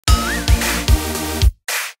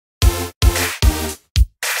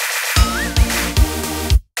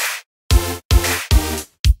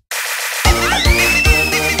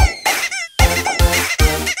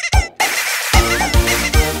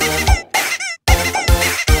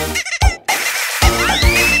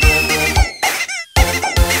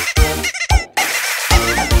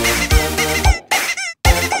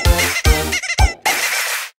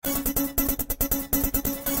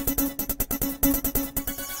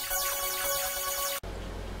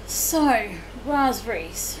So,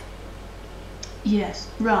 raspberries. Yes,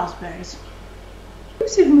 raspberries.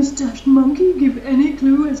 Elusive Moustached Monkey give any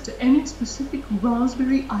clue as to any specific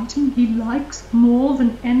raspberry item he likes more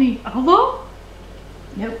than any other?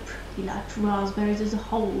 Nope, he liked raspberries as a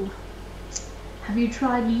whole. Have you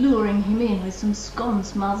tried luring him in with some scones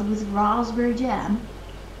smothered with raspberry jam?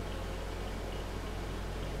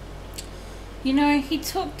 You know, he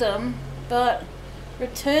took them, but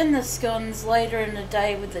returned the scones later in the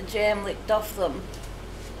day with the jam licked off them.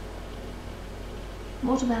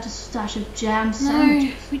 What about a stash of jam sandwiches?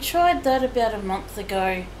 No, we tried that about a month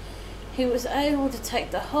ago. He was able to take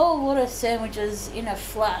the whole lot of sandwiches in a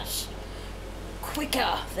flash.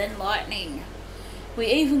 Quicker than lightning. We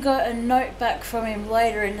even got a note back from him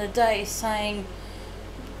later in the day saying,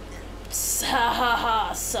 "Ha ha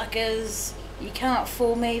ha, suckers. You can't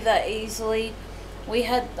fool me that easily. I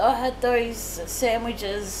had those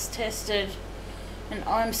sandwiches tested and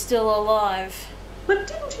I'm still alive." But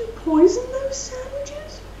didn't you poison those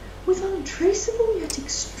sandwiches with untraceable yet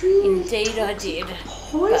extremely Indeed I did.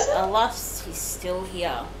 poison? But alas, he's still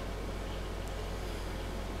here.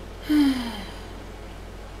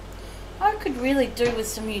 I could really do with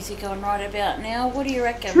some music on right about now. What do you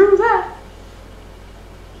reckon? True that.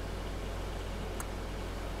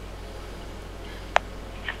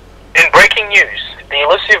 In breaking news, the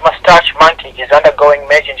Elusive Moustached Monkey is undergoing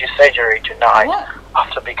major surgery tonight. What?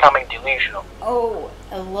 After becoming delusional. Oh,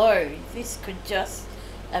 hello. This could just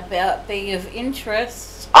about be of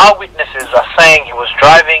interest. Eyewitnesses are saying he was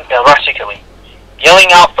driving erratically, yelling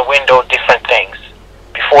out the window different things,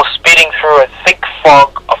 before speeding through a thick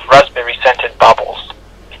fog of raspberry-scented bubbles,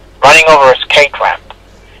 running over a skate ramp,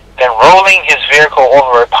 then rolling his vehicle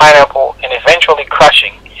over a pineapple and eventually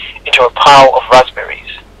crashing into a pile of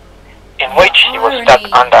raspberries, in which he was stuck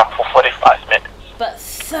under for 45 minutes. But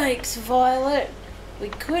thanks, Violet. We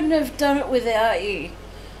couldn't have done it without you.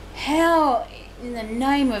 How, in the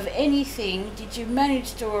name of anything, did you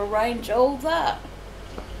manage to arrange all that?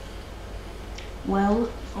 Well,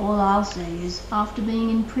 all I'll say is, after being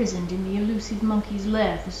imprisoned in the Elusive Monkey's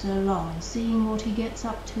lair for so long and seeing what he gets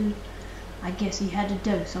up to, I guess he had a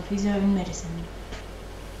dose of his own medicine.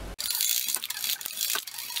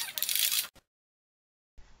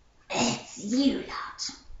 It's you lot.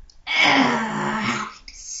 How I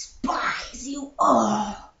despise you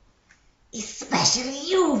all. Especially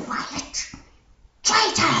you, Violet.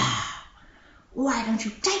 Traitor! Why don't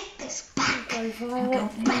you take this back and go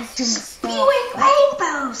back to spewing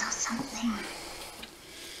rainbows or something?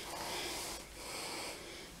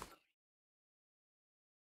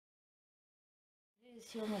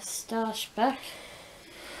 Here's your moustache back.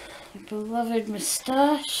 Your beloved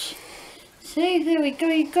moustache. See, there we go,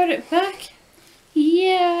 you got it back.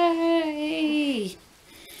 Yay!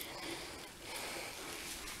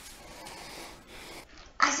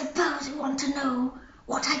 I suppose you want to know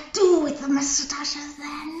what I do with the moustaches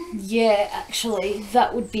then? Yeah, actually,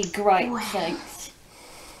 that would be great, Well. thanks.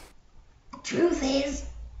 Truth is,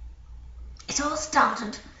 it all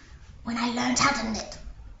started when I learned how to knit.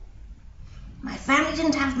 My family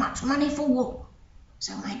didn't have much money for wool,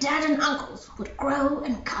 so my dad and uncles would grow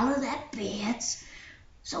and colour their beards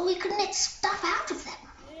so we could knit stuff out of them.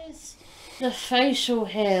 Yes, the facial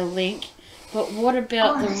hair link, but what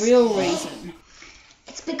about Honestly, the real reason?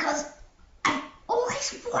 It's because I've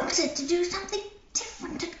always wanted to do something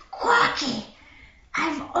different and quirky.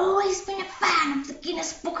 I've always been a fan of the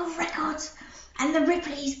Guinness Book of Records and the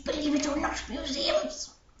Ripley's Believe It or Not museums.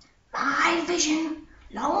 My vision,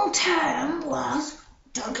 long term, was,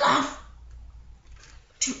 don't laugh,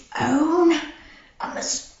 to own a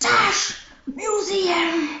moustache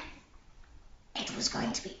museum. It was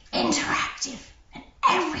going to be interactive and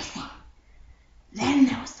everything. Then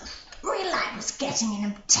there was the thrill I was getting in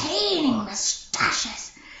obtaining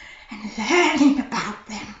moustaches and learning about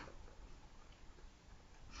them.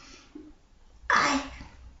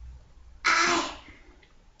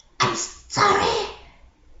 I'm sorry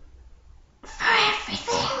for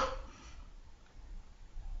everything.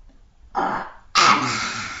 Or am I?